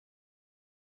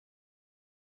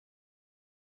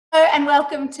And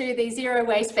welcome to the Zero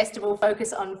Waste Festival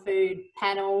Focus on Food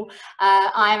panel.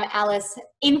 I'm Alice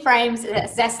in Frames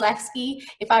Zaslavsky.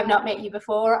 If I've not met you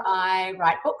before, I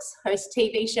write books, host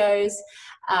TV shows,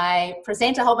 I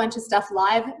present a whole bunch of stuff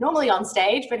live, normally on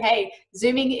stage, but hey,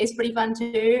 Zooming is pretty fun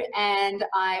too. And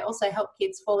I also help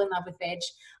kids fall in love with veg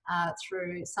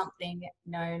through something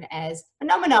known as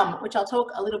phenomenon, which I'll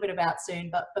talk a little bit about soon.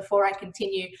 But before I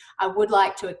continue, I would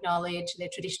like to acknowledge the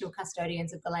traditional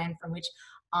custodians of the land from which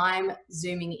I'm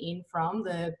zooming in from,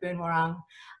 the Boonwurrung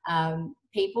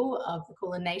people of the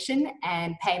Kulin Nation,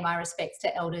 and pay my respects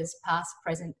to elders past,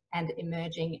 present and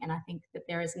emerging. And I think that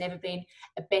there has never been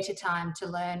a better time to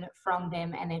learn from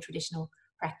them and their traditional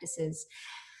practices.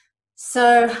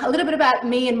 So a little bit about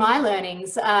me and my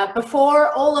learnings.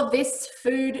 Before all of this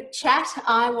food chat,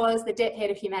 I was the Debt Head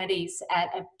of Humanities at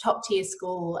a top tier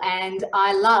school, and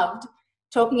I loved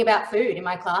talking about food in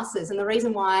my classes. And the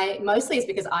reason why mostly is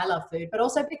because I love food, but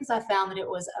also because I found that it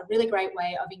was a really great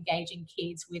way of engaging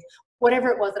kids with whatever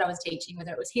it was that I was teaching,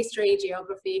 whether it was history,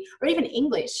 geography, or even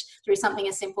English, through something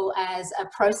as simple as a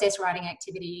process writing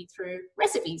activity through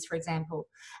recipes, for example.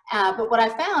 But what I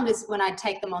found is when I'd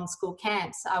take them on school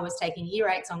camps, I was taking year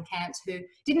 8s on camps who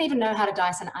didn't even know how to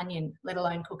dice an onion, let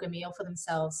alone cook a meal for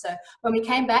themselves. So when we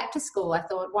came back to school, I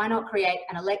thought, why not create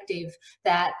an elective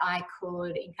that I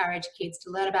could encourage kids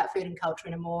to learn about food and culture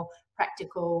in a more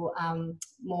practical,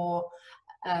 more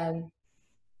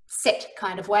set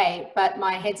kind of way. But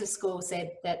my heads of school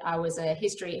said that I was a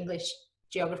history, English,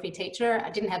 geography teacher. I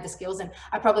didn't have the skills and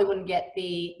I probably wouldn't get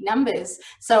the numbers.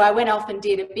 So I went off and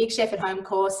did a big chef at home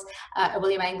course at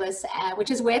William Angliss,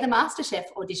 which is where the MasterChef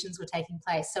auditions were taking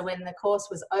place. So when the course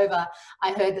was over,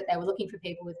 I heard that they were looking for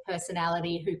people with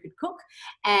personality who could cook.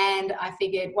 And I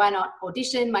figured, why not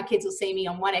audition? My kids will see me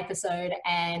on one episode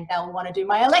and they'll want to do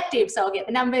my elective. So I'll get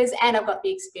the numbers and I've got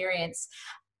the experience.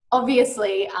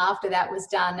 Obviously, after that was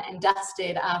done and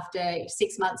dusted, after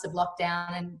 6 months of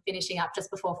lockdown and finishing up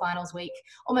just before finals week,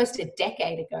 almost a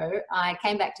decade ago, I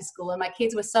came back to school and my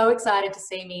kids were so excited to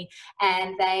see me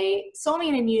and they saw me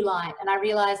in a new light. And I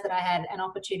realized that I had an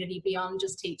opportunity beyond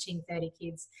just teaching 30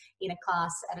 kids in a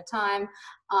class at a time.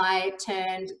 I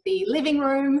turned the living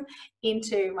room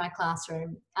into my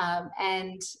classroom.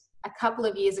 And a couple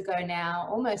of years ago now,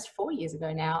 almost 4 years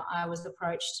ago now, I was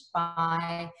approached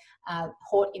by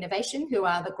Hort Innovation, who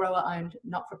are the grower-owned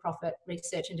not-for-profit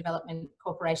research and development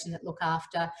corporation that look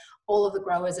after all of the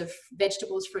growers of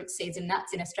vegetables, fruits, seeds and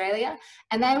nuts in Australia.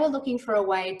 And they were looking for a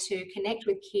way to connect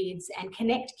with kids and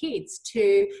connect kids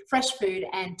to fresh food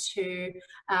and to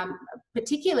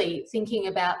particularly thinking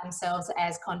about themselves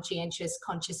as conscientious,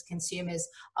 conscious consumers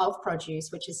of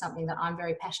produce, which is something that I'm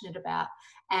very passionate about.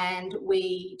 And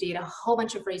we did a whole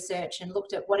bunch of research and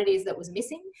looked at what it is that was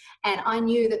missing. And I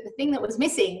knew that the thing that was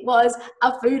missing was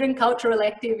a food and culture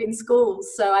elective in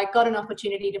schools. So I got an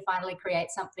opportunity to finally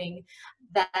create something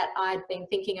that I'd been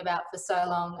thinking about for so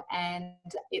long, and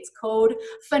it's called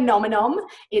Phenomenon.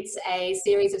 It's a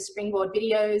series of springboard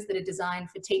videos that are designed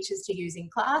for teachers to use in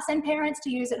class and parents to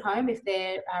use at home if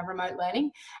they're remote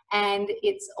learning. And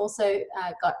it's also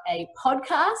got a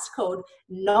podcast called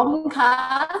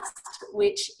Nomcast,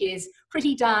 which is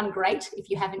pretty darn great if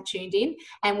you haven't tuned in.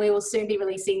 And we will soon be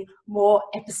releasing more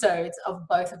episodes of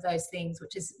both of those things,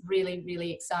 which is really,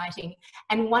 really exciting.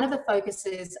 And one of the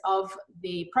focuses of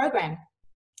the program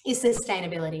is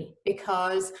sustainability,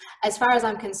 because as far as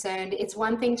I'm concerned, it's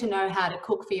one thing to know how to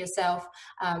cook for yourself,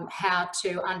 how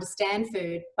to understand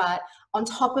food, but on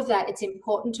top of that, it's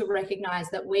important to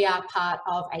recognize that we are part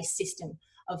of a system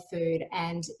of food,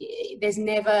 and there's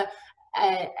never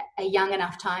a young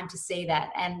enough time to see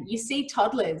that. And you see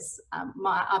toddlers.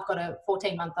 I've got a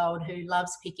 14-month-old who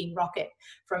loves picking rocket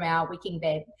from our wicking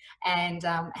bed, and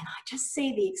I just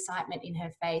see the excitement in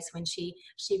her face when she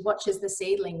watches the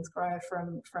seedlings grow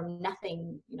from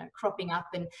nothing, you know, cropping up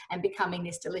and becoming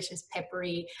this delicious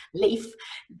peppery leaf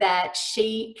that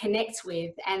she connects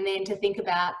with. And then to think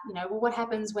about, you know, well, what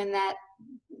happens when that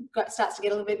starts to get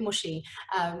a little bit mushy?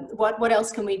 What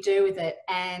else can we do with it?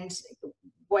 And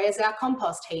where's our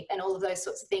compost heap and all of those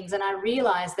sorts of things. And I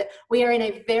realized that we are in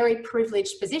a very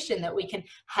privileged position, that we can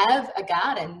have a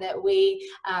garden, that we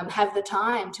have the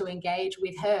time to engage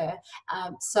with her.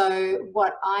 So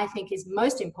what I think is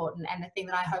most important, and the thing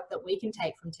that I hope that we can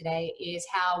take from today, is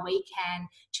how we can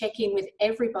check in with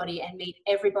everybody and meet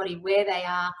everybody where they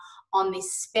are on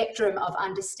this spectrum of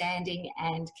understanding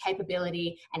and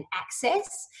capability and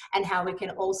access, and how we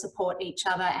can all support each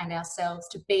other and ourselves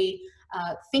to be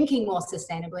thinking more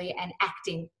sustainably and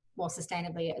acting more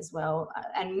sustainably as well,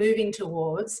 and moving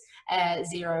towards a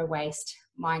zero waste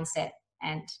mindset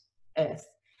and earth.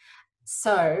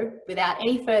 So without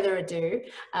any further ado,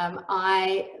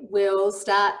 I will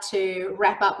start to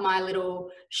wrap up my little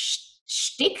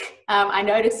shtick. I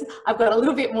notice I've got a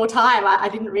little bit more time. I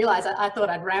didn't realize, I thought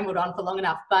I'd rambled on for long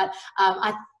enough, but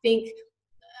I think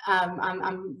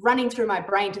I'm running through my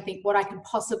brain to think what I can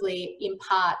possibly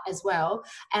impart as well.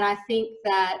 And I think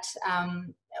that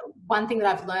one thing that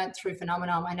I've learned through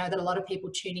Phenomenon, I know that a lot of people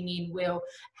tuning in will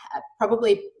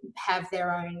probably have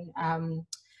their own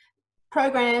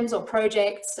programs or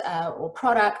projects or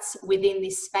products within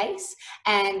this space.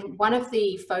 And one of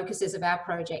the focuses of our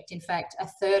project, in fact, a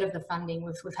third of the funding,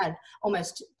 we've had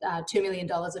almost $2 million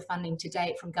of funding to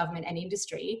date from government and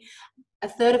industry. A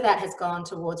third of that has gone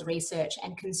towards research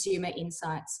and consumer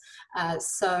insights.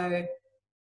 So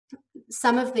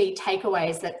some of the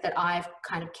takeaways that I've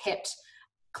kind of kept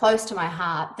close to my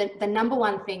heart, the number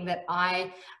one thing that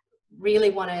I really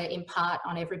want to impart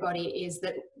on everybody is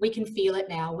that we can feel it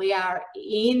now. We are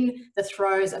in the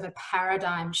throes of a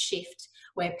paradigm shift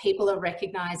where people are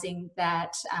recognizing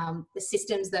that the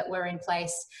systems that were in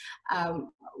place are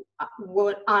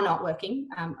not working,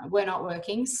 were not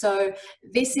working. So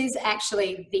this is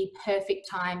actually the perfect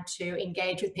time to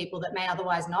engage with people that may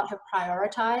otherwise not have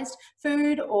prioritized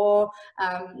food or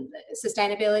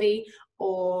sustainability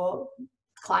or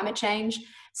climate change.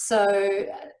 So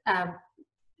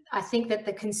I think that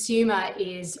the consumer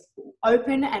is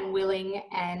open and willing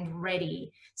and ready.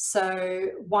 So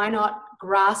why not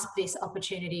grasp this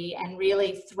opportunity and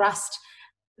really thrust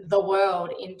the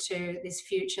world into this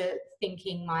future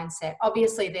thinking mindset?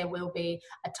 Obviously, there will be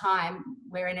a time,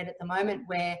 we're in it at the moment,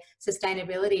 where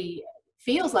sustainability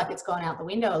feels like it's gone out the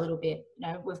window a little bit. You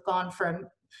know, we've gone from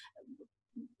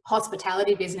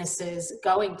hospitality businesses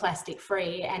going plastic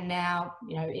free, and now,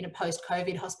 you know, in a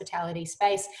post-COVID hospitality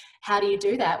space, how do you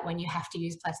do that when you have to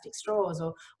use plastic straws,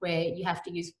 or where you have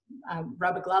to use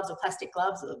rubber gloves or plastic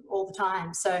gloves all the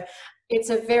time? So it's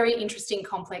a very interesting,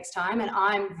 complex time, and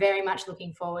I'm very much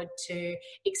looking forward to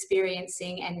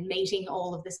experiencing and meeting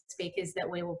all of the speakers that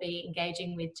we will be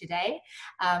engaging with today.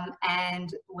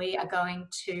 And we are going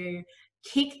to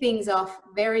kick things off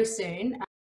very soon.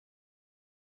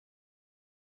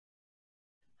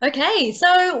 Okay,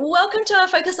 so welcome to our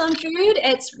Focus on Food.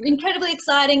 It's incredibly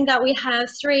exciting that we have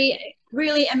three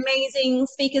really amazing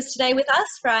speakers today with us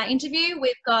for our interview.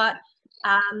 We've got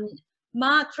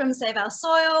Mark from Save Our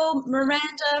Soil,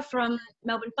 Miranda from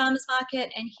Melbourne Farmers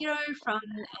Market, and Hiro from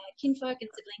Kinfolk and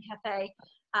Sibling Cafe.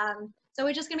 So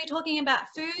we're just going to be talking about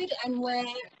food, and where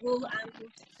we'll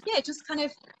just kind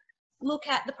of look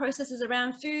at the processes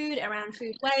around food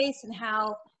waste, and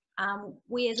how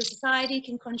we as a society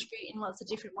can contribute in lots of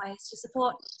different ways to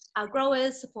support our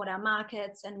growers, support our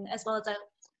markets, and as well as our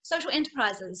social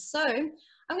enterprises. So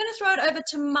I'm going to throw it over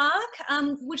to Mark.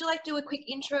 Would you like to do a quick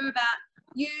intro about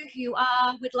you, who you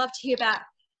are? We'd love to hear about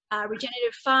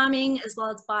regenerative farming as well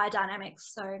as biodynamics.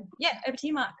 So yeah, over to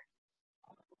you, Mark.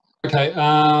 Okay,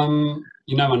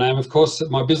 you know my name, of course.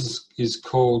 My business is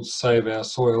called Save Our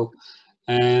Soil,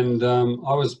 and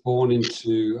I was born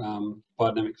into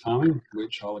biodynamic farming,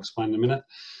 which I'll explain in a minute.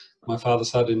 My father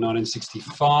started in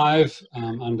 1965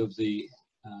 under the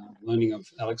learning of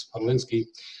Alex Podolinsky.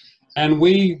 And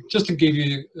we, just to give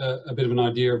you a bit of an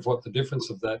idea of what the difference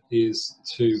of that is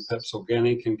to perhaps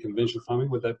organic and conventional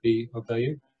farming, would that be of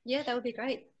value? Yeah, that would be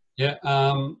great. Yeah,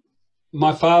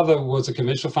 my father was a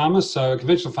conventional farmer. So a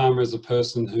conventional farmer is a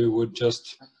person who would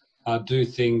just do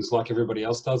things like everybody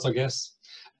else does, I guess.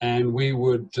 And we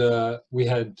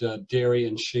had dairy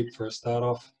and sheep for a start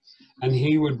off, and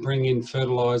he would bring in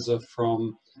fertilizer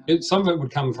from, some of it would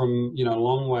come from, you know, a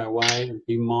long way away and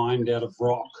be mined out of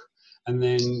rock and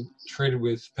then treated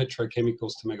with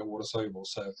petrochemicals to make it water soluble.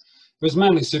 So it was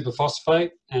mainly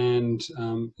superphosphate, and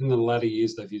in the latter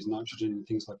years they've used nitrogen and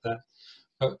things like that.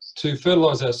 But to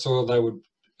fertilize our soil, they would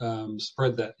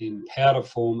spread that in powder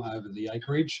form over the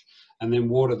acreage, and then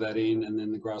water that in, and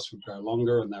then the grass would grow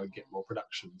longer and they would get more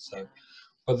production. So,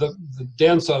 but the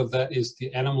downside of that is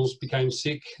the animals became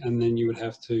sick, and then you would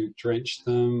have to drench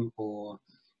them or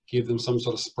give them some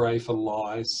sort of spray for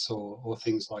lice or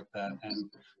things like that.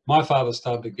 And my father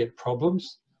started to get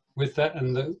problems with that,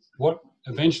 and what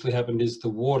eventually happened is the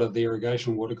water, the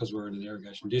irrigation water, because we're in an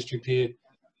irrigation district here,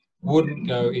 wouldn't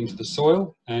go into the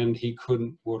soil, and he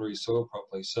couldn't water his soil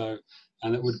properly. So,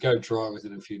 and it would go dry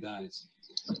within a few days.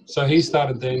 So he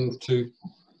started then to,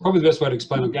 probably the best way to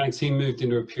explain organics, he moved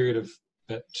into a period of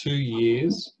about 2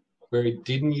 years where he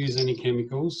didn't use any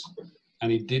chemicals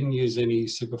and he didn't use any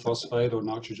superphosphate or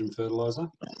nitrogen fertilizer,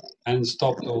 and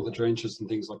stopped all the drenches and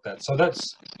things like that. So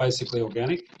that's basically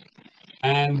organic.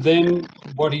 And then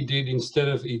what he did, instead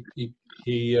of,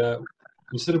 he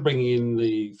instead of bringing in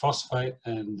the phosphate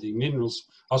and the minerals,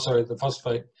 the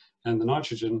phosphate and the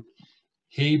nitrogen,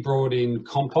 he brought in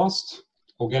compost,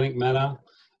 organic matter,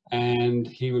 and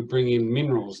he would bring in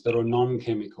minerals that are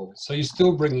non-chemical. So you're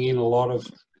still bringing in a lot of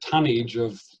tonnage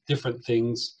of different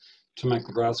things to make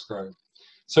the grass grow.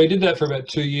 So he did that for about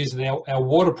 2 years, and our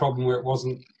water problem where it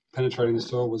wasn't penetrating the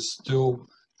soil was still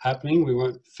happening. We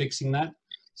weren't fixing that.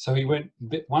 So he went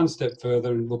one step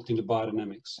further and looked into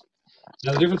biodynamics.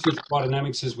 Now the difference with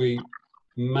biodynamics is we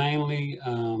mainly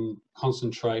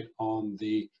concentrate on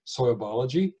the soil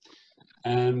biology,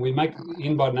 and we make,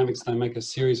 in biodynamics, they make a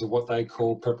series of what they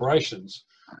call preparations,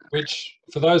 which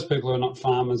for those people who are not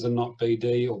farmers and not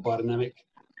BD or biodynamic,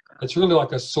 it's really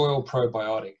like a soil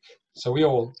probiotic. So we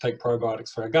all take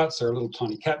probiotics for our guts. They're a little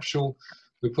tiny capsule.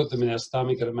 We put them in our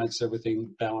stomach and it makes everything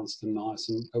balanced and nice,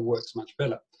 and it works much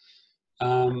better.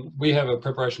 We have a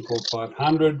preparation called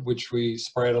 500, which we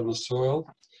spray it on the soil,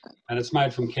 and it's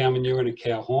made from cow manure and a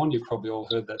cow horn. You've probably all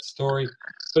heard that story,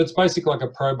 but it's basically like a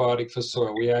probiotic for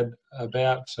soil. We add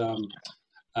about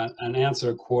an ounce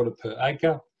and a quarter per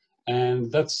acre,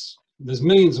 and there's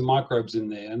millions of microbes in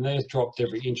there, and they're dropped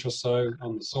every inch or so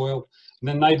on the soil, and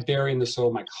then they bury in the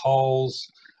soil, make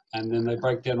holes, and then they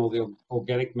break down all the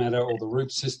organic matter, all the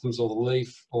root systems, all the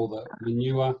leaf, all the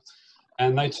manure,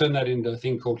 and they turn that into a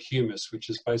thing called humus, which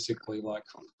is basically like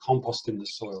compost in the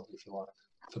soil, if you like,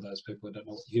 for those people who don't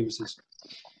know what humus is.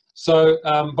 So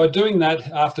by doing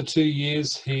that, after 2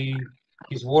 years,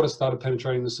 his water started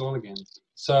penetrating the soil again.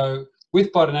 So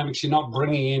with biodynamics, you're not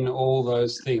bringing in all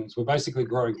those things. We're basically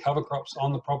growing cover crops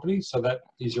on the property, so that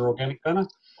is your organic matter,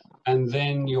 and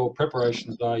then your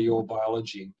preparations are your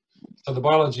biology. So the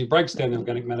biology breaks down the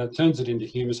organic matter, turns it into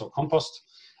humus or compost,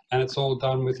 and it's all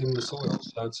done within the soil.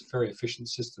 So it's a very efficient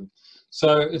system.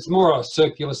 So it's more a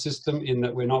circular system in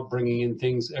that we're not bringing in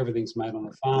things, everything's made on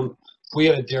a farm. We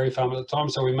had a dairy farm at the time,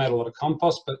 so we made a lot of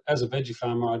compost, but as a veggie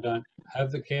farmer, I don't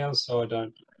have the cows, so I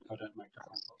don't make the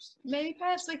compost. Maybe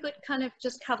perhaps we could kind of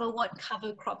just cover what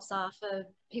cover crops are for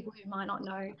people who might not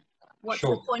know. What's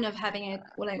Sure. the point of having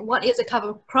what is a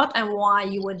cover crop and why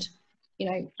you would,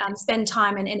 spend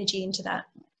time and energy into that?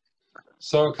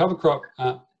 So a cover crop,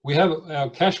 we have our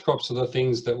cash crops are the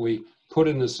things that we put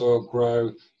in the soil,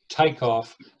 grow, take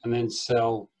off, and then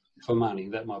sell for money.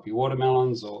 That might be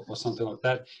watermelons or something like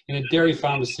that. In a dairy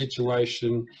farmer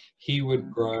situation, he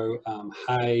would grow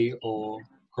hay or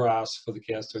grass for the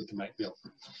cows to eat to make milk.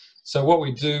 So what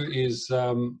we do is,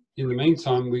 in the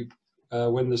meantime,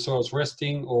 when the soil's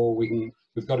resting or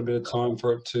we've got a bit of time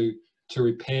for it to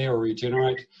repair or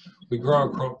regenerate, we grow a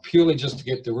crop purely just to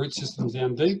get the root systems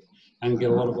down deep and get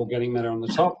a lot of organic matter on the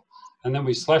top, and then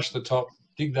we slash the top,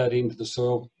 dig that into the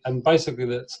soil, and basically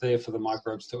that's there for the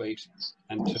microbes to eat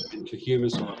and turn into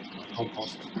humus or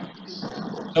compost.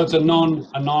 So it's a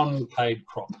non-paid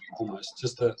crop almost,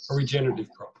 just a regenerative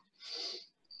crop.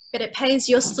 But it pays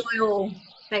your soil,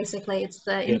 basically. It's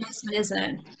the investment, isn't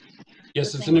it?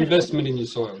 Yes, it's an investment in your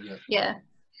soil, yeah. Yeah.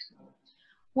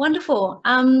 Wonderful.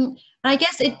 I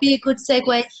guess it'd be a good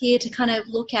segue here to kind of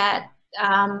look at,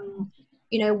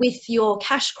 with your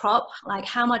cash crop, like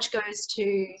how much goes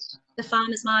to the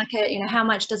farmer's market, how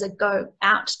much does it go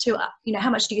out to, how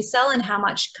much do you sell and how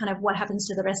much kind of what happens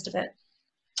to the rest of it?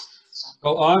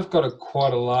 Well, I've got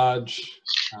quite a large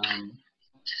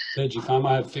veggie farm.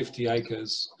 I have 50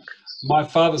 acres. My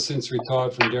father's since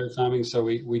retired from dairy farming, so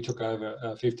we took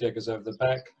over 50 acres over the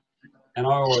back. And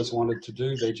I always wanted to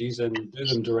do veggies and do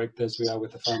them direct as we are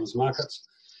with the farmers markets.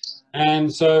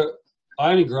 And so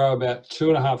I only grow about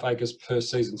 2.5 acres per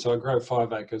season. So I grow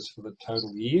 5 acres for the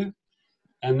total year.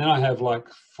 And then I have like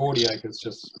 40 acres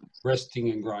just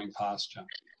resting and growing pasture.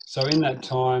 So in that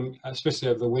time, especially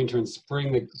over the winter and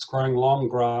spring, it's growing long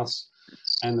grass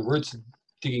and the roots are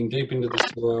digging deep into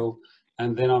the soil.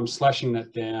 And then I'm slashing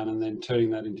that down and then turning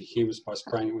that into humus by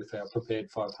spraying it with our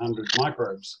prepared 500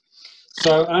 microbes.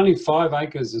 So only 5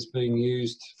 acres is being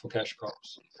used for cash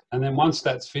crops. And then once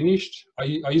that's finished, I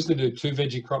usually do 2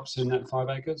 veggie crops in that 5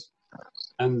 acres.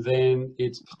 And then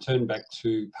it's turned back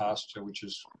to pasture, which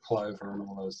is clover and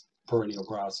all those perennial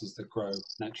grasses that grow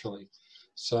naturally.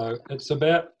 So it's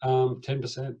about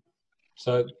 10%.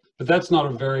 So, but that's not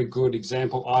a very good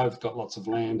example. I've got lots of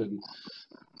land, and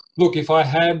look, if I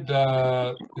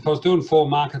was doing 4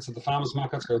 markets at the farmers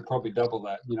markets, I would probably double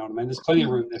that. You know what I mean? There's plenty of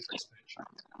room there for expansion.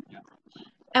 Yeah.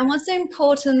 And what's the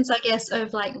importance, I guess,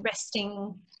 of like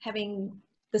resting, having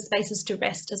the spaces to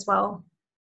rest as well?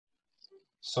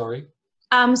 Sorry?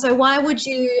 So why would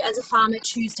you, as a farmer,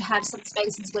 choose to have some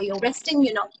spaces where you're resting?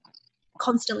 You're not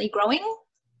constantly growing?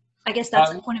 I guess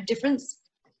that's the point of difference.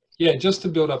 Yeah, just to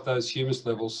build up those humus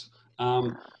levels.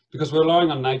 because we're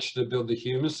relying on nature to build the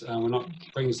humus, and we're not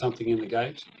bringing something in the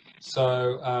gate.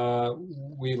 So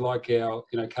we like our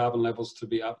carbon levels to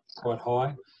be up quite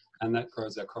high, and that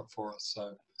grows our crop for us.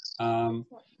 So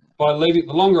by leaving,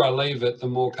 the longer I leave it, the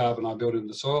more carbon I build in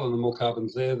the soil, and the more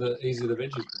carbon's there, the easier the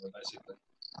veggies grow, basically.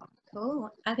 Cool.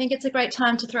 I think it's a great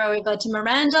time to throw over to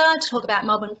Miranda to talk about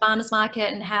Melbourne Farmers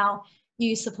Market and how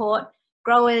you support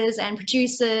growers and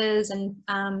producers, and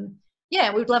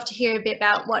yeah, we'd love to hear a bit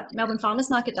about what Melbourne Farmers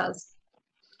Market does.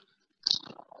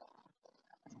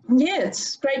 Yeah,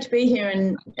 it's great to be here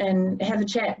and have a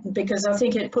chat, because I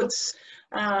think it puts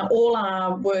all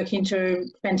our work into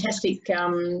fantastic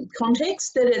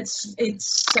context, that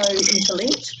it's so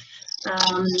interlinked,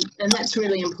 and that's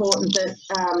really important, that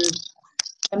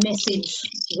a message,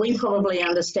 we probably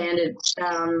understand it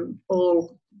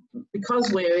all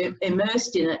because we're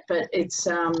immersed in it, but it's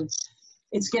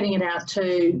getting it out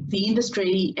to the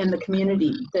industry and the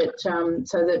community, that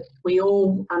so that we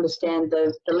all understand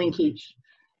the linkage.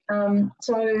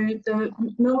 So the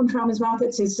Melbourne Farmers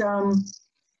Markets is, one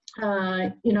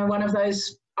of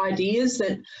those ideas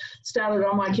that started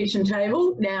on my kitchen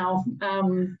table now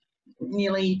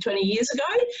nearly 20 years ago.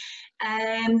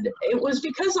 And it was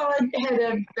because I had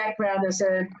a background as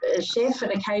a chef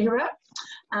and a caterer.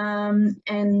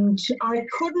 And I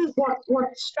couldn't,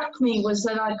 what struck me was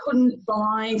that I couldn't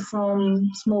buy from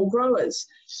small growers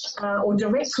or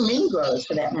direct from any growers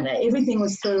for that matter. Everything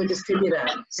was through a distributor,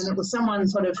 and it was someone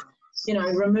sort of,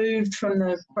 removed from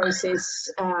the process,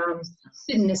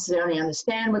 didn't necessarily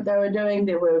understand what they were doing.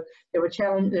 There were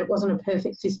challenges. It wasn't a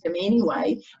perfect system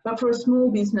anyway, but for a small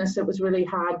business, it was really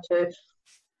hard to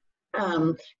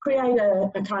create a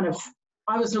kind of,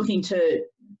 I was looking to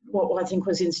what I think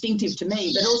was instinctive to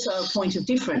me, but also a point of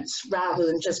difference rather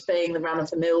than just being the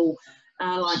run-of-the-mill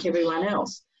like everyone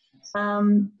else.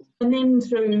 And then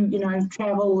through,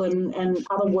 travel and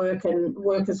other work and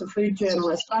work as a food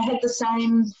journalist, I had the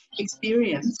same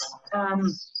experience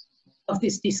of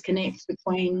this disconnect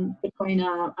between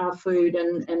our food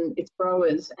and its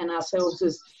growers and ourselves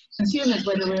as consumers,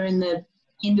 whether we're in the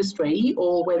industry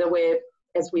or whether we're,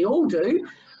 as we all do,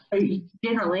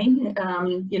 generally,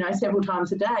 several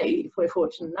times a day, if we're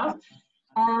fortunate enough.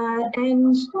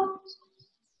 And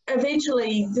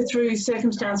eventually, through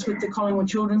circumstance with the Collingwood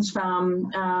Children's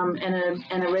Farm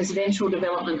and a residential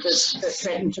development that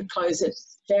threatened to close it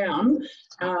down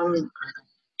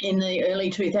in the early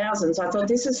 2000s, I thought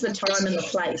this is the time and the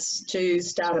place to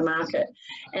start a market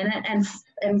and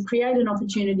create an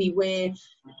opportunity where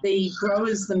the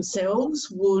growers themselves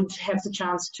would have the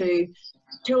chance to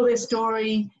tell their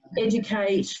story,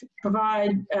 educate,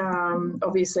 provide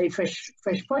obviously fresh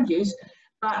produce,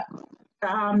 but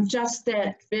just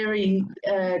that very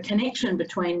connection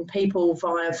between people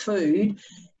via food,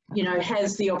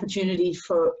 has the opportunity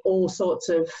for all sorts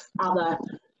of other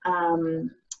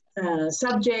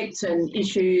subjects and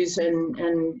issues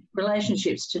and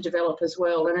relationships to develop as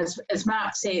well. And as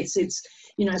Mark says, it's,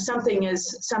 something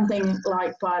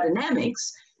like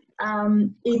biodynamics.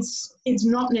 It's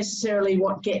not necessarily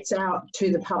what gets out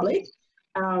to the public.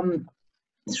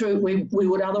 We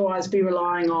would otherwise be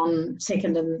relying on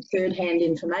second and third hand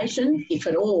information, if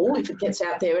it gets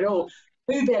out there at all.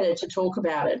 Who better to talk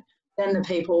about it than the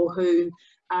people who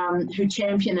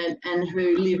champion it and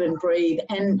who live and breathe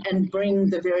and bring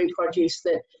the very produce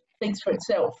that speaks for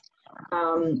itself.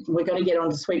 We're going to get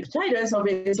on to sweet potatoes,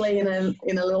 obviously, in a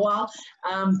little while.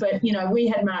 But we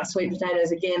had Mark's sweet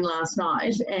potatoes again last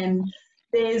night, and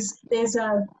there's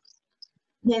a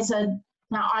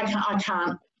now I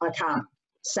can't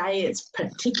say it's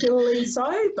particularly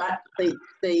so, but the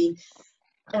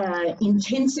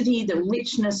intensity, the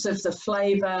richness of the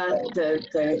flavour,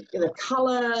 the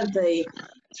colour, the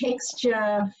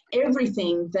texture,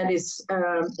 everything that is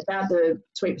about the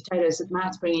sweet potatoes that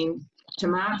Mark's bringing to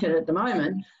market at the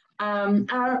moment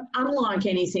are unlike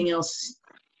anything else,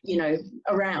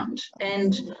 around.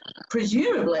 And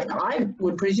presumably, I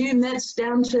would presume that's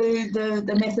down to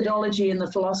the methodology and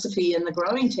the philosophy and the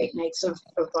growing techniques of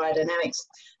biodynamics.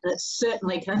 And it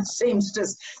certainly kind of seems to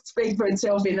speak for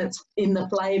itself in the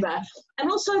flavour,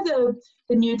 and also the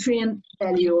nutrient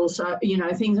value, also,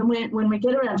 things. And when we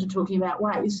get around to talking about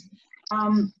waste,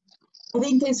 I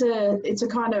think it's a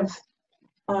kind of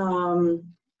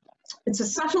it's a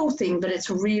subtle thing, but it's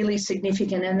really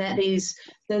significant, and that is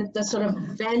the sort of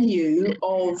value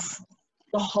of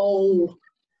the whole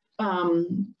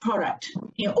product.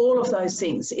 All of those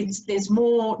things. There's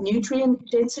more nutrient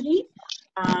density.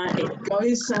 It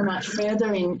goes so much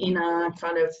further in our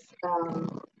kind of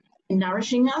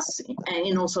nourishing us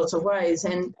in all sorts of ways,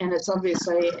 and it's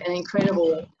obviously an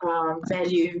incredible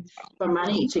value for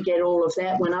money to get all of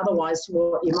that, when otherwise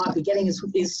what you might be getting is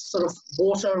sort of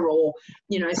water, or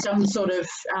some sort of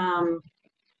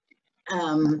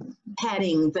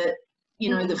padding that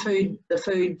the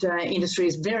food industry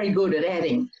is very good at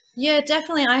adding. Yeah,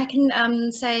 definitely. I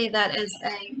can say that as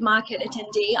a market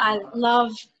attendee, I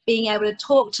love being able to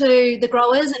talk to the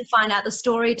growers and find out the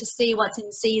story, to see what's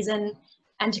in season,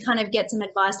 and to kind of get some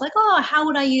advice like, oh, how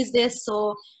would I use this?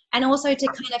 And also to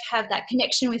kind of have that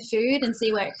connection with food and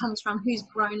see where it comes from, who's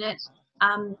grown it.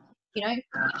 Apart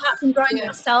from growing it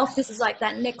yourself, this is like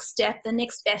that next step, the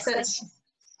next best thing,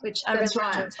 which I really enjoy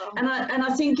as well. And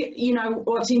I think,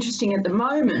 what's interesting at the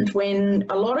moment, when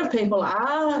a lot of people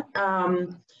are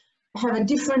have a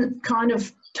different kind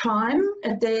of time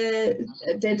at their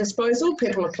disposal.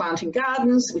 People are planting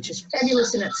gardens, which is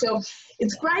fabulous in itself.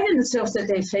 It's great in itself that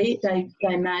they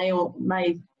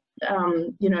may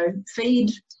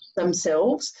feed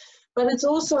themselves, but it's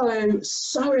also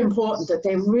so important that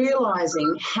they're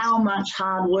realising how much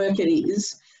hard work it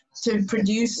is to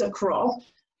produce a crop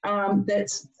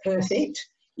that's perfect,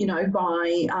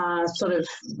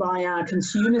 by our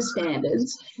consumer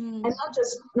standards, and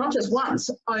not just once,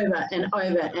 over and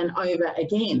over and over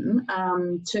again,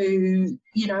 to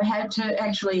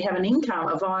actually have an income,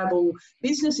 a viable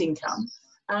business income,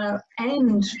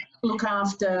 and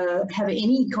have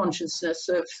any consciousness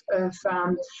of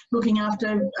looking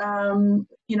after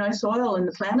soil and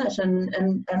the planet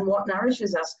and what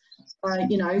nourishes us.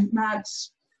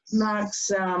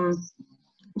 Mark's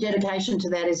dedication to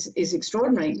that is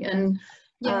extraordinary, and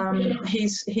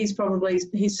he's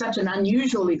such an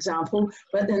unusual example,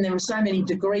 but then there are so many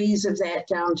degrees of that,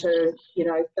 down to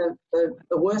the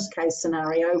worst case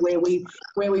scenario where we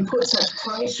put such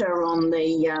pressure on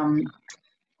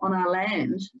our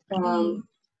land,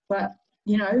 but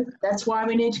that's why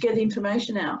we need to get the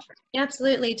information out.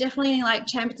 Absolutely, definitely, like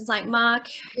champions like Mark,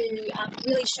 who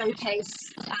really showcase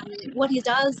what he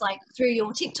does, like through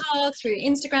your TikTok, through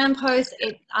Instagram posts.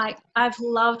 I've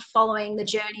loved following the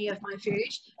journey of my food,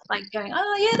 like going,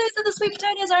 oh yeah, those are the sweet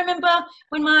potatoes. I remember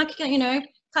when Mark, kind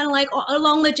of like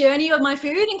along the journey of my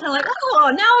food, and kind of like,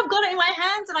 oh, now I've got it in my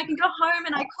hands and I can go home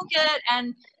and I cook it,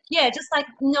 and yeah, just like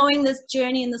knowing this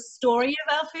journey and the story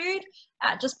of our food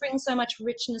just brings so much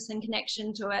richness and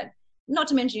connection to it. Not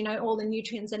to mention, all the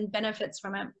nutrients and benefits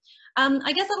from it.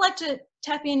 I guess I'd like to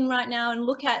tap in right now and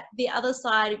look at the other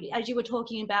side, as you were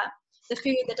talking about the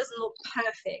food that doesn't look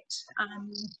perfect,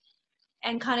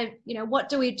 and kind of, what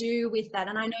do we do with that?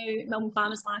 And I know Melbourne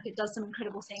Farmers Market does some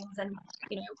incredible things, and,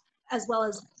 as well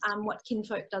as what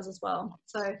Kinfolk does as well.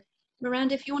 So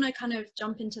Miranda, if you want to kind of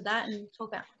jump into that and talk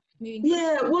about moving.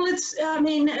 Yeah, well, it's,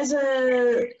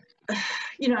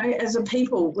 as a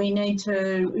people, we need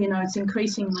to, it's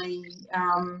increasingly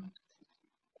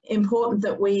important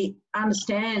that we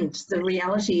understand the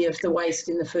reality of the waste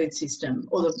in the food system,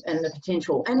 and the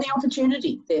potential and the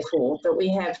opportunity, therefore, that we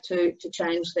have to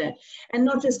change that. And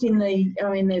not just in there's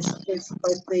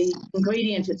both the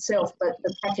ingredient itself, but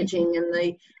the packaging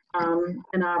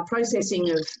and our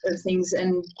processing of things,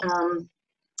 and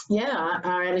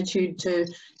our attitude to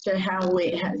how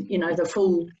we have, the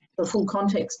full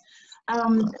context.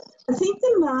 I think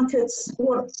the markets,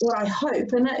 what I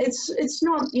hope, and it's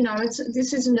not,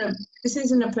 this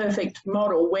isn't a perfect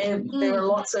model where there are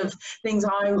lots of things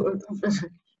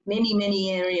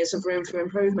many areas of room for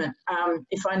improvement.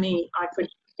 If only I could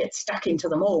get stuck into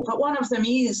them all. But one of them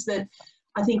is that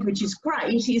I think, which is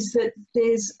great, is that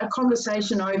there's a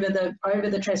conversation over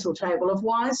the trestle table of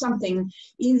why something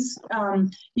is,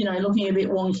 looking a bit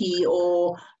wonky,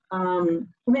 or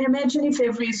imagine if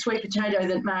every sweet potato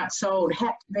that Mark sold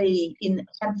had to be in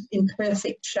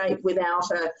perfect shape without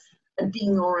a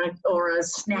ding or a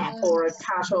snap or a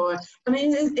cut, or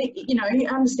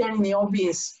understanding the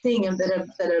obvious thing, and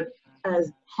that a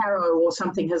harrow or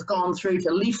something has gone through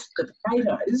to lift the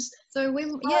potatoes. So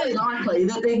highly likely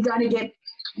that they're going to get,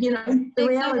 the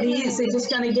reality is they're just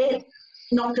going to get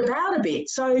knocked about a bit.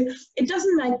 So it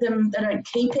doesn't make them, they don't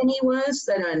keep any worse,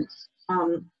 they don't,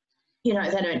 they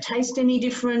don't taste any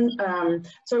different.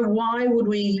 So why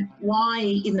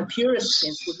in the purest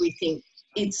sense would we think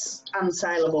it's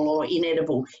unsaleable or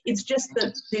inedible? It's just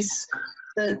that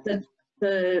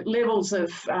the levels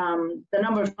of the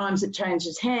number of times it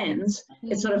changes hands,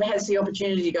 it sort of has the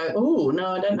opportunity to go, oh,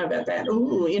 no, I don't know about that.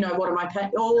 Oh, what am I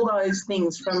paying? All those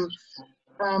things from,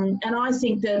 and I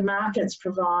think the markets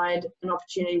provide an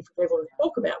opportunity for people to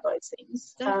talk about those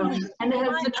things, and to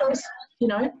have the choice,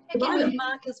 Again, with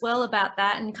Mark as well about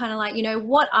that, and kind of like,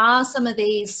 what are some of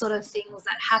these sort of things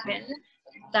that happen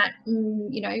that,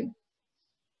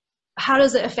 how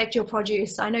does it affect your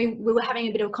produce? I know we were having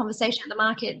a bit of a conversation at the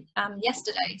market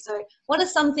yesterday. So what are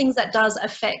some things that does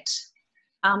affect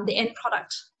the end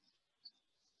product?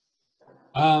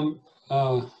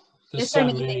 There's so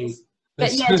many things. But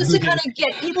there's yeah, so just to many. kind of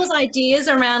get people's ideas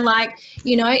around, like,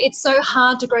 you know, it's so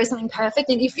hard to grow something perfect.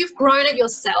 And if you've grown it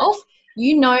yourself,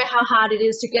 you know how hard it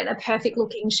is to get a perfect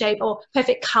looking shape or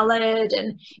perfect colored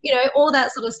and, you know, all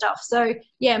that sort of stuff. So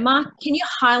yeah, Mark, can you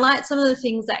highlight some of the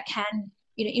things that can,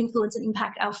 you know, influence and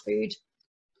impact our food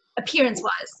appearance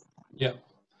wise? Yeah.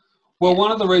 Well,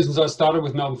 one of the reasons I started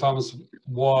with Melbourne Farmers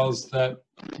was that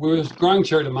we were growing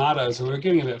cherry tomatoes and we were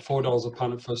getting about $4 a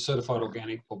punnet for certified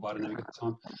organic or biodynamic at the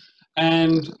time.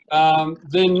 And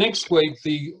then next week,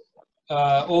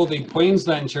 all the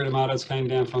Queensland cherry tomatoes came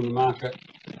down from the market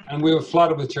and we were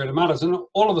flooded with cherry tomatoes. And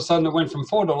all of a sudden it went from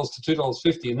 $4 to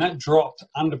 $2.50, and that dropped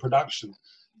under production.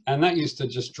 And that used to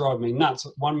just drive me nuts.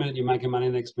 1 minute you're making money,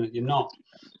 the next minute you're not.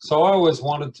 So I always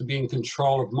wanted to be in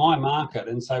control of my market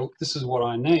and say, well, this is what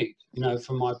I need, you know,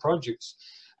 for my produce.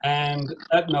 And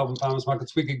at Melbourne Farmers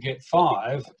Markets, we could get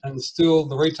 5, and still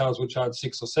the retailers would charge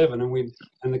 6 or 7,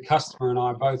 and the customer and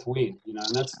I both win, you know.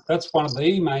 And that's one of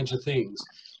the major things,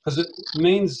 because it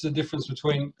means the difference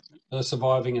between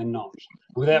surviving and not.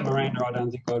 Without Miranda, I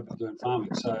don't think I'd be doing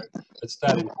farming. So it's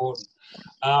that important.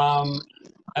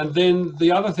 And then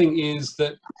the other thing is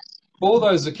that all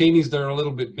those zucchinis that are a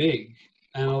little bit big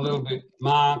and a little bit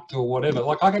marked or whatever,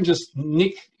 like I can just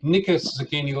nick a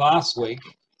zucchini last week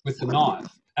with the knife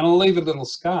and I'll leave a little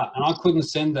scar, and I couldn't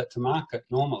send that to market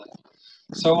normally.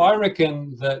 So I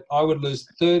reckon that I would lose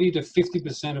 30 to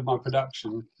 50% of my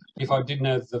production if I didn't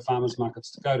have the farmers markets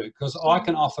to go to, because I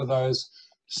can offer those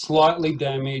slightly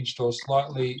damaged or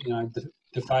slightly, you know,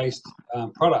 defaced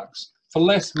products for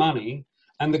less money,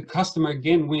 and the customer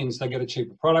again wins. They get a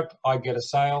cheaper product, I get a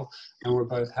sale, and we're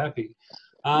both happy.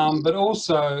 But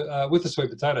also with the sweet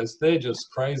potatoes, they're just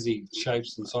crazy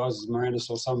shapes and sizes. Miranda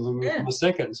saw some of them with my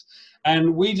seconds.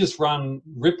 And we just run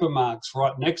ripper marks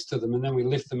right next to them, and then we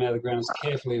lift them out of the ground as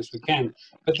carefully as we can.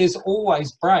 But there's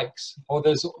always breaks, or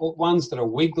there's ones that are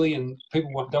wiggly and people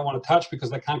don't want to touch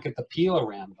because they can't get the peel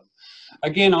around them.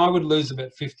 Again, I would lose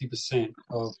about 50%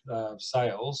 of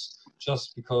sales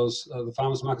just because the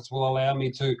farmers markets will allow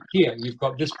me to, here, you've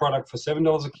got this product for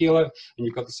 $7 a kilo, and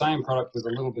you've got the same product with a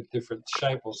little bit different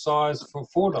shape or size for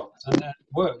 $4. And that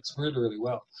works really, really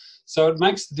well. So it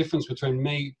makes the difference between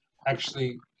me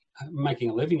actually making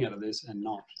a living out of this and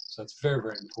not. So it's very,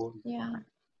 very important. Yeah.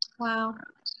 Wow.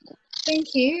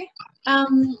 Thank you.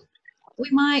 We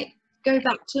might go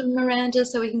back to Miranda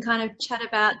so we can kind of chat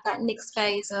about that next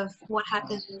phase of what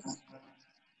happens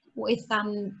with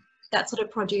that sort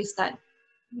of produce that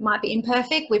might be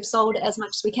imperfect. We've sold as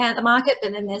much as we can at the market,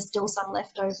 but then there's still some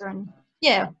left over, and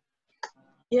yeah.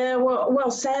 Yeah,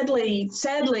 well, sadly,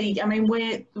 I mean,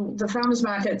 we're the farmers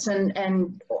markets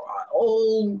and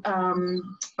all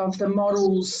of the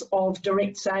models of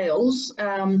direct sales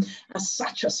are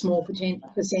such a small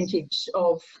percentage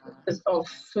of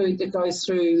food that goes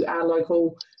through our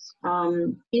local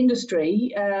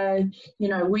industry. You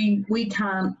know, we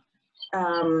can't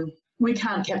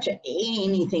capture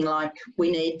anything like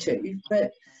we need to,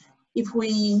 but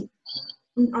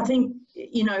I think,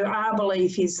 you know, our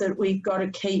belief is that we've got to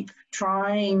keep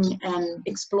trying and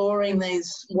exploring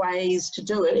these ways to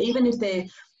do it, even if they're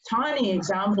tiny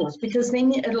examples, because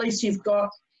then at least you've got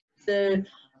we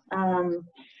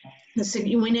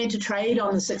need to trade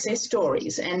on the success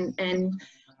stories and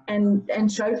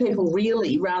show people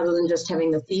really, rather than just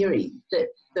having the theory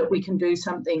that we can do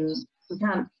something. We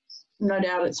can't. No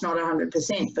doubt it's not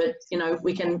 100%, but you know,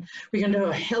 we can do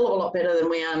a hell of a lot better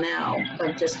than we are now,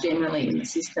 just generally in the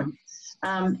system.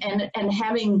 And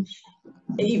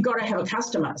you've got to have a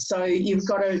customer, so you've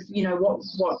got to, you know,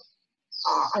 what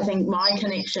I think my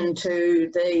connection to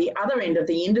the other end of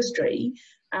the industry,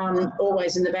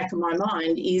 always in the back of my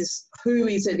mind, is who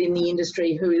is it in the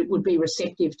industry who would be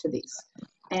receptive to this,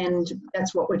 and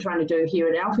that's what we're trying to do here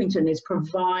at Alphington, is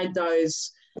provide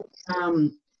those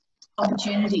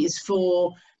opportunities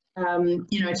for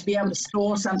you know, to be able to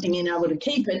store something and able to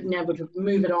keep it and able to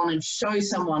move it on and show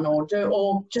someone, or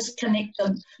just connect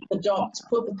the dots,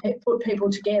 put people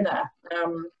together,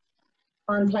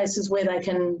 find places where they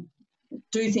can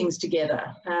do things together.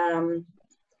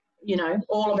 You know,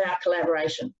 all about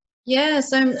collaboration. Yeah,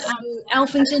 so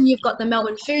Alphington, you've got the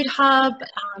Melbourne Food Hub,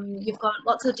 you've got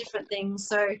lots of different things.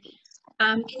 So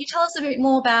can you tell us a bit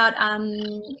more about,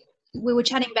 we were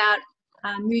chatting about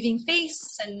moving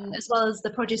feasts, and as well as the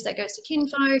produce that goes to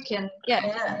kinfolk, and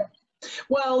yeah.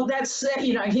 Well, that's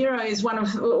Hero is one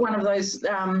of those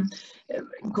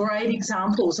great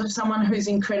examples of someone who's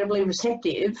incredibly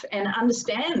receptive and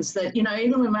understands that.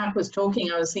 Even when Mark was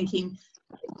talking, I was thinking,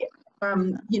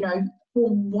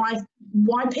 well,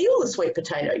 why peel the sweet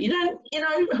potato? You don't,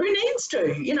 who needs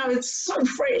to? It's so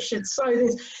fresh. It's so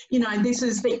this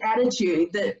is the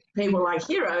attitude that people like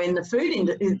Hero in the food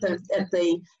at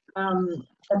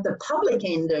the public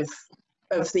end of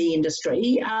the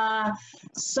industry are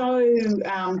so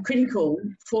critical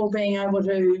for being able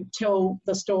to tell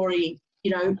the story,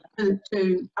 to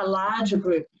a larger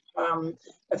group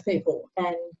of people.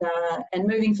 And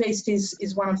Moving Feast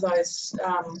is one of those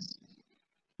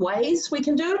ways we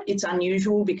can do it. It's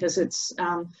unusual because it's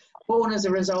born as a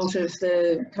result of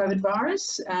the COVID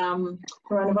virus,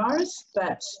 coronavirus,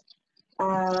 but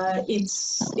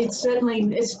it's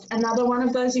certainly another one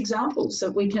of those examples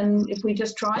that we can, if we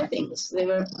just try things,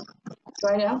 there are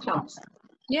great outcomes.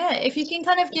 Yeah, if you can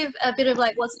kind of give a bit of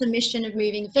like, what's the mission of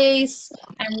Moving Feast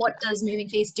and what does Moving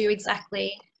Feast do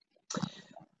exactly?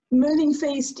 Moving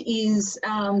Feast is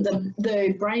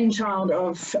the brainchild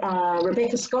of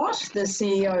Rebecca Scott, the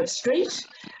CEO of Street,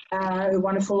 a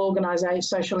wonderful organisation,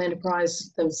 social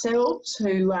enterprise themselves,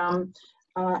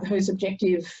 whose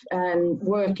objective and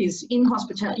work is in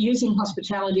using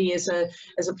hospitality as a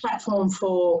platform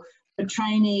for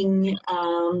training,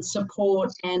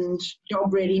 support, and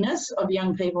job readiness of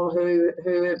young people who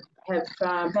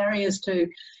have barriers to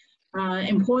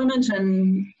employment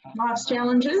and life's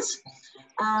challenges.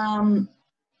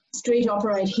 Street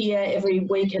operate here every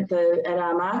week at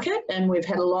our market, and we've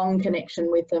had a long connection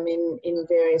with them in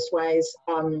various ways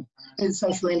in the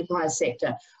social enterprise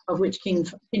sector, of which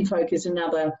Kinfolk is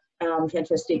another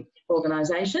fantastic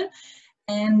organisation,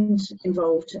 and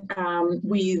involved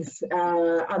with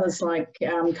others like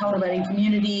Cultivating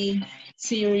Community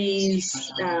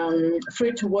series,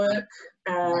 Fruit to Work,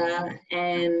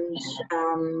 and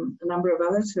a number of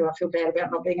others who I feel bad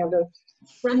about not being able to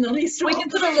run the list. We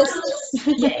can put a list.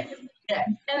 Yeah.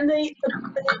 And the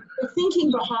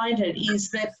thinking behind it is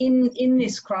that in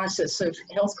this crisis of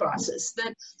health crisis,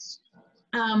 that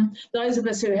those of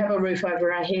us who have a roof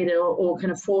over our head or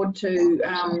can afford to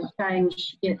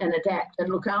change and adapt and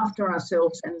look after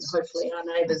ourselves and hopefully our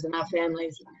neighbours and our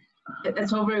families,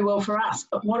 that's all very well for us.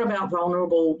 But what about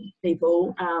vulnerable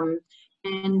people?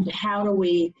 And how do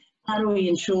we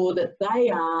ensure that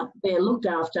they're looked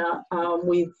after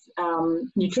with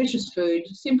nutritious food,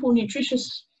 simple,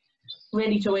 nutritious,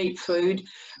 ready-to-eat food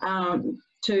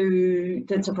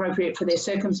that's appropriate for their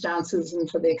circumstances and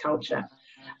for their culture.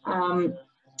 And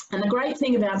the great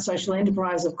thing about social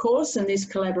enterprise, of course, and this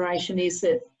collaboration is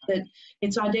that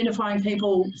it's identifying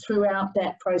people throughout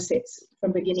that process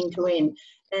from beginning to end.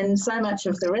 And so much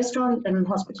of the restaurant and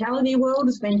hospitality world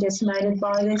has been decimated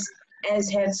by this,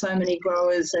 as have so many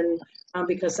growers, and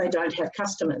because they don't have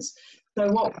customers.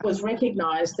 So what was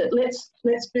recognised that let's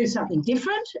do something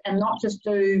different and not just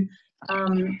do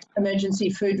emergency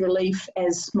food relief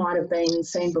as might have been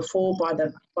seen before by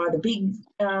the big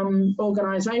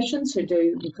organisations who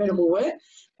do incredible work,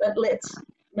 but let's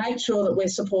make sure that we're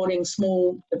supporting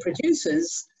the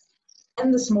producers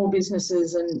and the small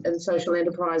businesses and social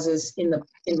enterprises in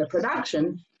the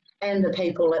production and the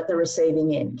people at the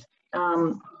receiving end.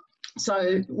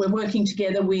 So we're working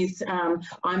together with, I'm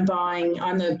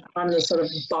the sort of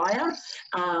buyer,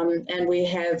 and we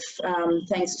have,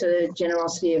 thanks to the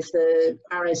generosity of the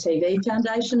RACV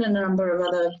Foundation and a number of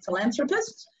other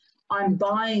philanthropists, I'm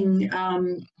buying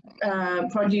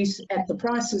produce at the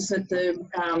prices that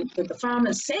the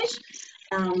farmers set,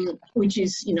 which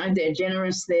is, they're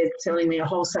generous, they're selling me a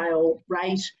wholesale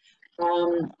rate,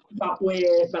 but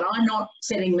I'm not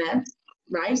setting that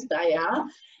rate, they are.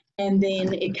 And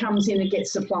then it comes in and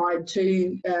gets supplied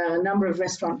to a number of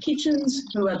restaurant kitchens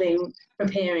who are then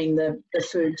preparing the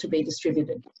food to be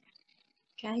distributed.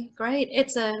 Okay, great.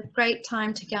 It's a great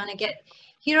time to kind of get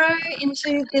Hero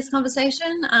into this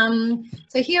conversation.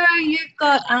 So Hero, you've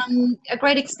got a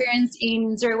great experience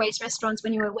in zero waste restaurants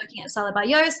when you were working at Sala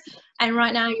Barrios, and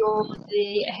right now you're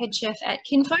the head chef at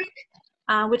Kinfolk.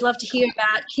 We'd love to hear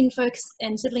about Kinfolk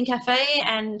and Sibling Cafe,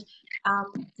 and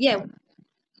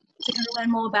to kind of learn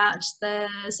more about the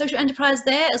social enterprise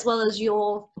there, as well as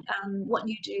your what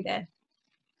you do there.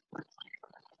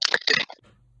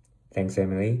 Thanks,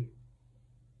 Emily.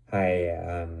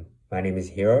 Hi, my name is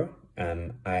Hero.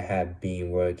 I have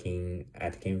been working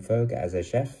at Kinfolk as a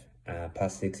chef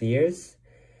past 6 years,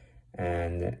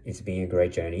 and it's been a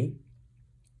great journey.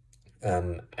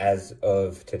 As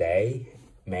of today,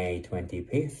 May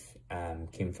 25th,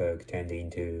 Kinfolk turned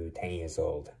into 10 years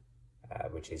old,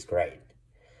 which is great.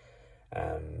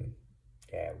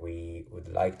 yeah, we would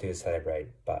like to celebrate,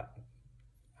 but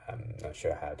I'm not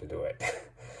sure how to do it.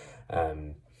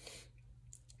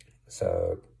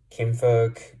 So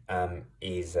Kinfolk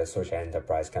is a social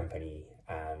enterprise company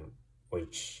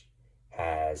which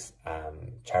has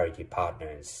charity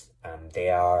partners. They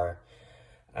are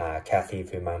Kathy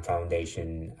Freeman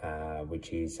Foundation,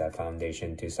 which is a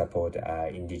foundation to support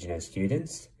Indigenous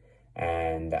students,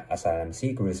 and Asylum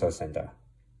Seek Resource Center.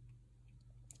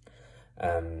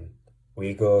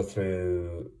 We go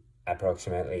through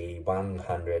approximately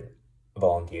 100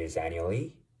 volunteers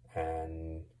annually,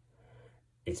 and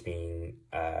it's been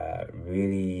a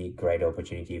really great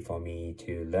opportunity for me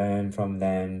to learn from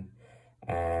them.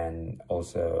 And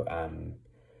also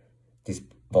this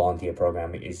volunteer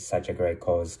program is such a great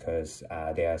cause because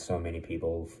there are so many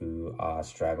people who are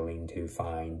struggling to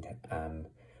find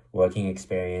working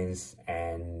experience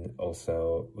and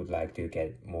also would like to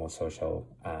get more social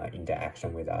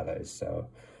interaction with others. So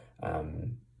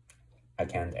I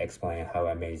can't explain how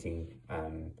amazing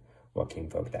what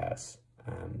Kinfolk does.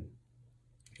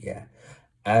 Yeah,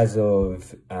 as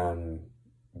of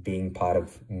being part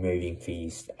of Moving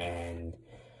Feast and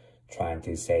trying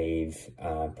to save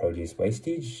produce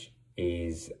wastage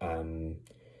is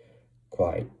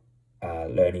quite a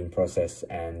learning process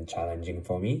and challenging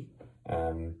for me.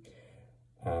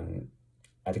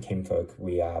 At Kinfolk,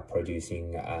 we are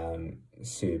producing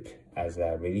soup as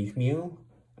a relief meal,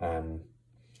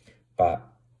 but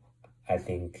I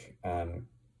think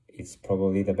it's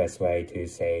probably the best way to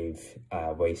save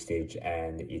wastage,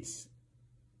 and it's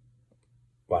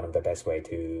one of the best way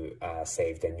to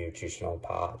save the nutritional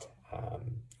part,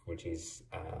 which is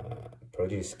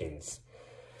produce skins.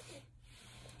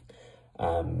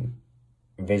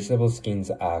 Vegetable skins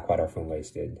are quite often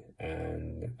wasted,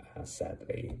 and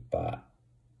sadly, but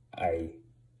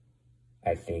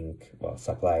I think, well,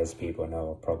 suppliers people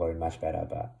know probably much better,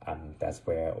 but that's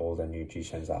where all the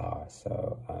nutritions are.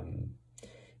 So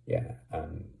yeah,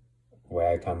 where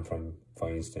I come from, for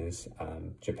instance,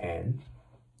 Japan,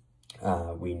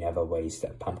 we never waste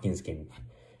pumpkin skin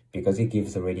because it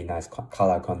gives a really nice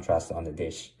color contrast on the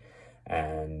dish,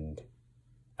 and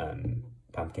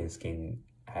pumpkin skin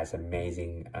has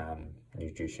amazing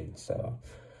nutrition. So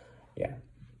yeah.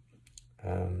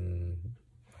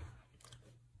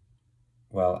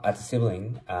 Well, at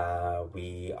Sibling,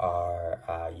 we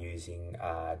are using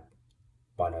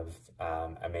one of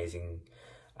amazing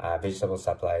vegetable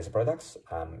supplies products.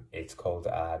 It's called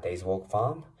Days Walk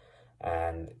Farm,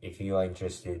 and if you are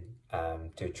interested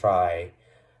to try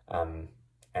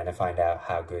and find out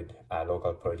how good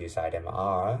local produce items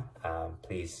are,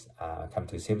 please come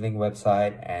to Sibling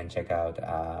website and check out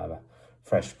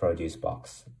Fresh Produce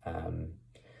Box.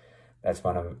 That's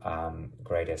one of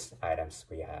greatest items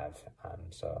we have.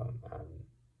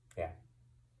 Yeah.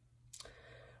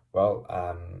 Well,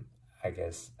 I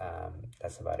guess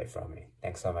that's about it from me.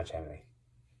 Thanks so much, Emily.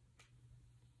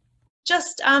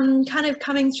 Just kind of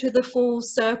coming through the full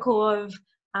circle of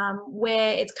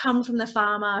where it's come from the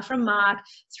farmer, from Mark,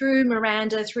 through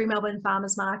Miranda, through Melbourne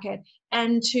Farmers Market,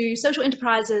 and to social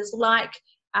enterprises like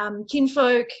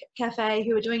Kinfolk Cafe,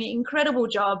 who are doing an incredible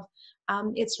job.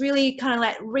 It's really kind of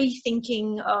like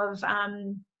rethinking of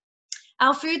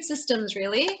our food systems,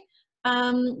 really.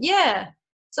 Yeah,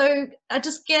 so I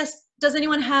just guess, does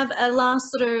anyone have a last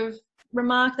sort of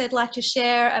remark they'd like to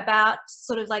share about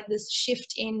sort of like this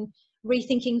shift in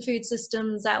rethinking food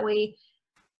systems that we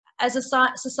as a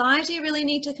society really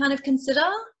need to kind of consider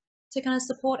to kind of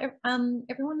support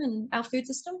everyone in our food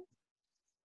system?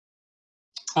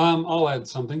 I'll add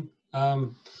something.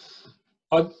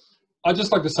 I'd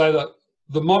just like to say that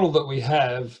the model that we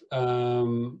have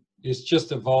is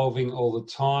just evolving all the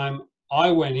time.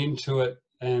 I went into it,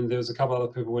 and there was a couple other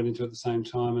people went into it at the same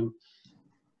time, and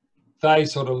they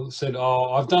sort of said,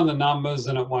 oh, I've done the numbers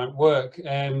and it won't work.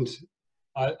 And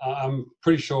I'm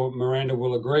pretty sure Miranda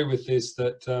will agree with this,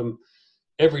 that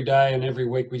every day and every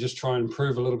week we just try and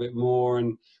improve a little bit more,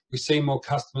 and we see more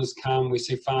customers come, we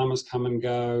see farmers come and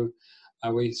go,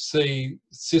 we see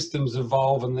systems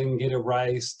evolve and then get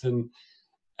erased.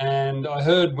 And I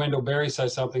heard Wendell Berry say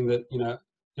something that, you know,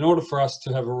 in order for us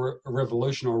to have a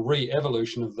revolution or a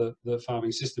re-evolution of the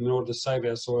farming system, in order to save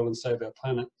our soil and save our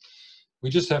planet, we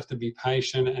just have to be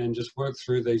patient and just work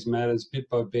through these matters bit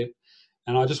by bit.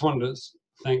 And I just wanted to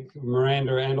thank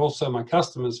Miranda and also my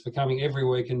customers for coming every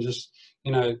week and just,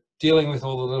 you know, dealing with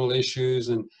all the little issues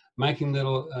and making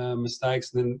little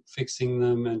mistakes and then fixing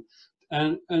them.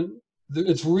 And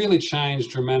it's really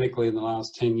changed dramatically in the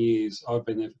last 10 years. I've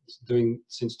been there doing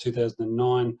since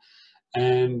 2009.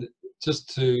 And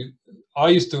I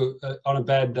used to, on a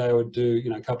bad day, I would do, you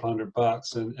know, a couple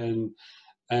 $100,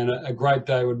 and a great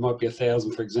day might be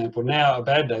 1,000, for example. Now a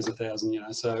bad day's 1,000, you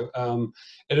know. So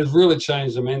it has really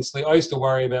changed immensely. I used to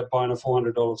worry about buying a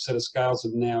 $400 set of scales,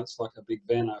 and now it's like a big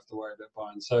van I have to worry about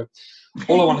buying. So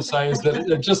all I want to say is that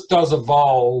it just does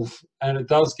evolve, and it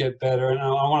does get better. And I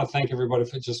want to thank everybody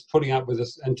for just putting up with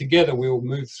us, and together we will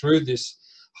move through this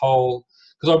whole,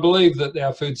 because I believe that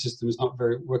our food system is not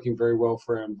working very well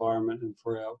for our environment and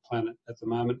for our planet at the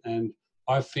moment. And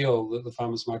I feel that the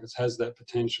farmers markets has that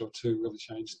potential to really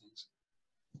change things.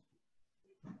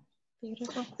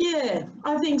 Beautiful. Yeah,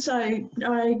 I think so.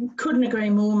 I couldn't agree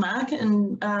more, Mark.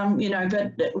 And you know,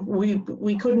 but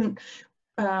we couldn't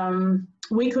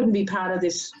be part of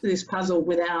this puzzle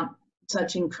without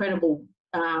such incredible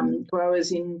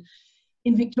growers in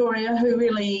Victoria who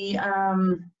really.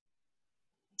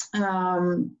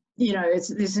 You know,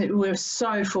 we're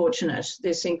so fortunate.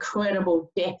 This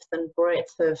incredible depth and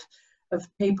breadth of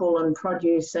people and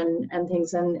produce and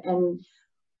things, and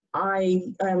I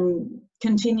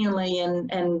continually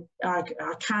and I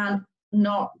can't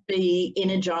not be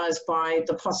energised by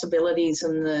the possibilities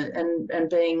and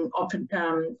being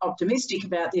optimistic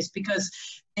about this, because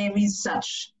there is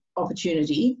such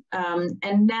opportunity,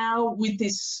 and now with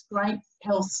this great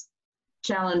health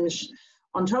challenge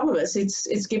on top of us,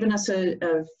 it's given us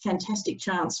a fantastic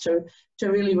chance to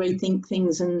really rethink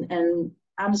things and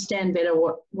understand better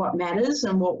what matters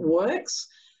and what works.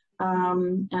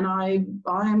 And I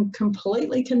am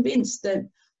completely convinced that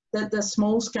the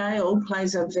small scale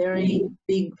plays a very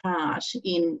big part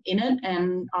in it,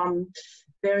 and I'm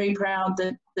very proud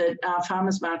that our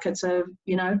farmers markets are,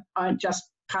 you know, are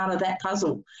just part of that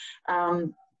puzzle.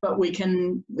 But we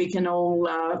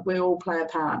all play a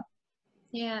part.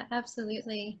 Yeah,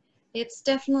 absolutely. It's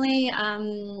definitely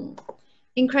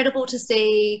incredible to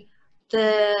see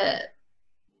the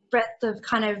breadth of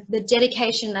kind of the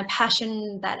dedication, the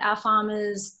passion that our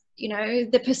farmers, you know,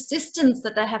 the persistence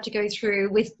that they have to go through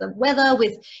with the weather,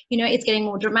 with, you know, it's getting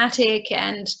more dramatic,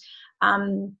 and,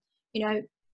 you know,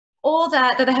 all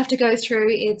that they have to go through.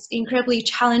 It's incredibly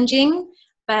challenging,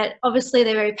 but obviously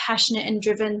they're very passionate and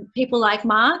driven people like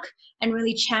Mark, and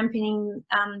really championing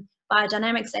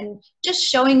biodynamics and just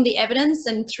showing the evidence.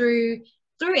 And through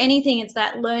anything, it's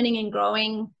that learning and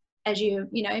growing. As you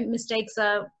know, mistakes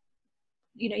are,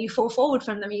 you know, you fall forward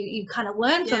from them, you kind of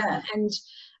learn from them,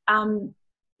 and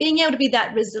being able to be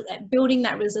that building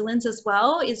that resilience as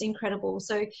well is incredible.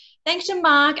 So thanks to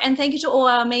Mark, and thank you to all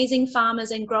our amazing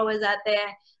farmers and growers out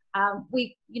there.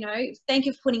 We, you know, thank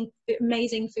you for putting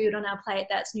amazing food on our plate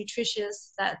that's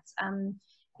nutritious, that's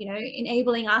you know,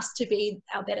 enabling us to be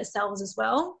our better selves as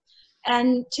well.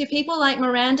 And to people like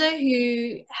Miranda,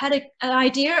 who had an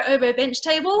idea over a bench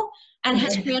table and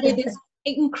has created this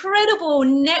incredible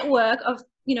network of,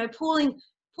 you know, pulling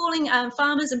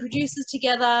farmers and producers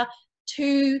together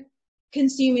to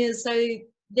consumers, so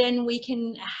then we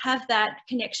can have that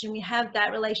connection, we have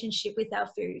that relationship with our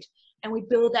food, and we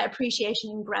build that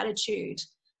appreciation and gratitude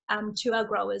to our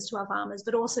growers, to our farmers,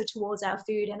 but also towards our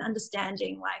food, and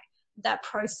understanding like that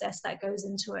process that goes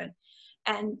into it.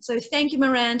 And so thank you,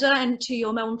 Miranda, and to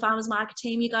your Melbourne Farmers Market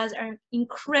team. You guys are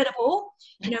incredible.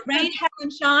 You know, rain, hail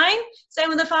and shine. Same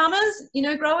with the farmers, you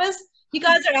know, growers. You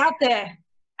guys are out there.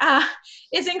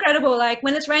 It's incredible. Like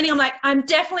when it's raining, I'm like, I'm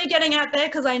definitely getting out there,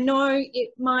 because I know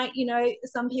it might, you know,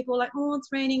 some people are like, oh, it's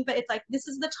raining, but it's like, this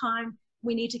is the time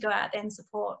we need to go out there and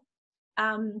support.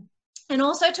 And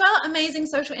also to our amazing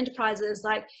social enterprises,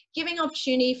 like giving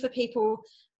opportunity for people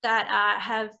that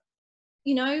have,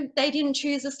 you know, they didn't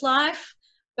choose this life,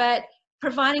 but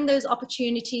providing those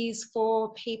opportunities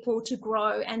for people to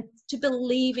grow and to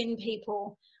believe in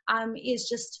people is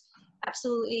just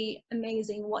absolutely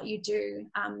amazing what you do.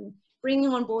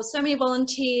 Bringing on board so many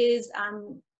volunteers,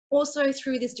 also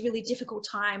through this really difficult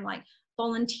time, like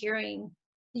volunteering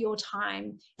your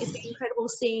time. It's been incredible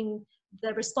seeing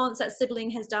the response that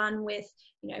Sibling has done with,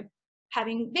 you know,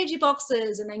 having veggie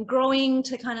boxes and then growing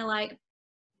to kind of like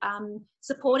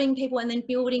supporting people, and then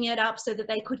building it up so that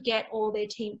they could get all their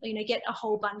team, you know, get a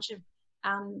whole bunch of,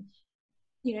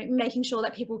 you know, making sure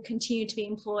that people continue to be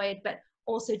employed, but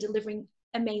also delivering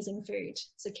amazing food.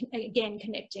 So again,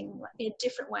 connecting in a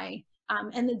different way,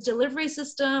 and the delivery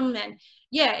system, and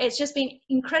yeah, it's just been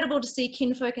incredible to see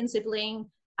Kinfolk and Sibling,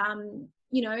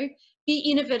 you know, be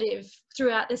innovative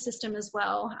throughout the system as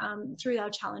well, through our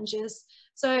challenges.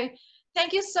 So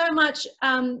thank you so much.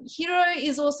 Hiro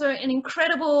is also an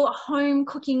incredible home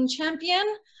cooking champion.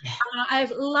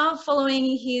 I've loved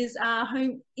following his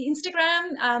home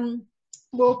Instagram.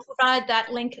 We'll provide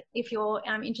that link if you're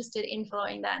interested in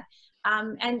following that.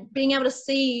 And being able to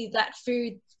see that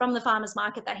food from the farmers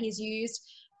market that he's used,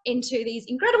 into these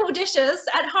incredible dishes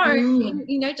at home, in,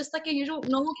 you know, just like a usual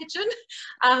normal kitchen,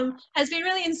 has been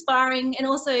really inspiring. And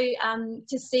also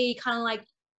to see kind of like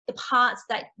the parts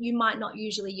that you might not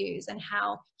usually use, and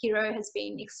how Hiro has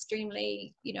been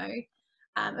extremely, you know,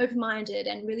 open-minded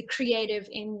and really creative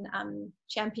in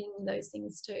championing those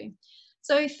things too.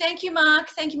 So thank you, Mark.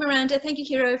 Thank you, Miranda. Thank you,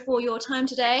 Hiro, for your time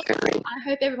today. I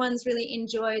hope everyone's really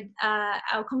enjoyed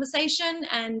our conversation.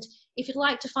 And if you'd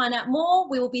like to find out more,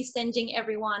 we will be sending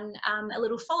everyone a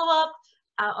little follow-up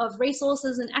of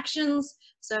resources and actions.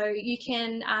 So you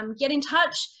can get in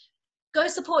touch, go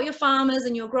support your farmers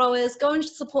and your growers, go and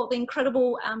support the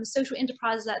incredible social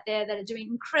enterprises out there that are doing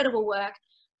incredible work.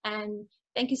 And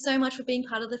thank you so much for being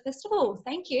part of the festival.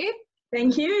 Thank you.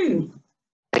 Thank you.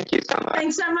 Thank you so much.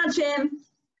 Thanks so much, Em.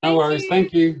 No worries.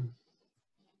 Thank you.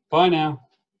 Bye now.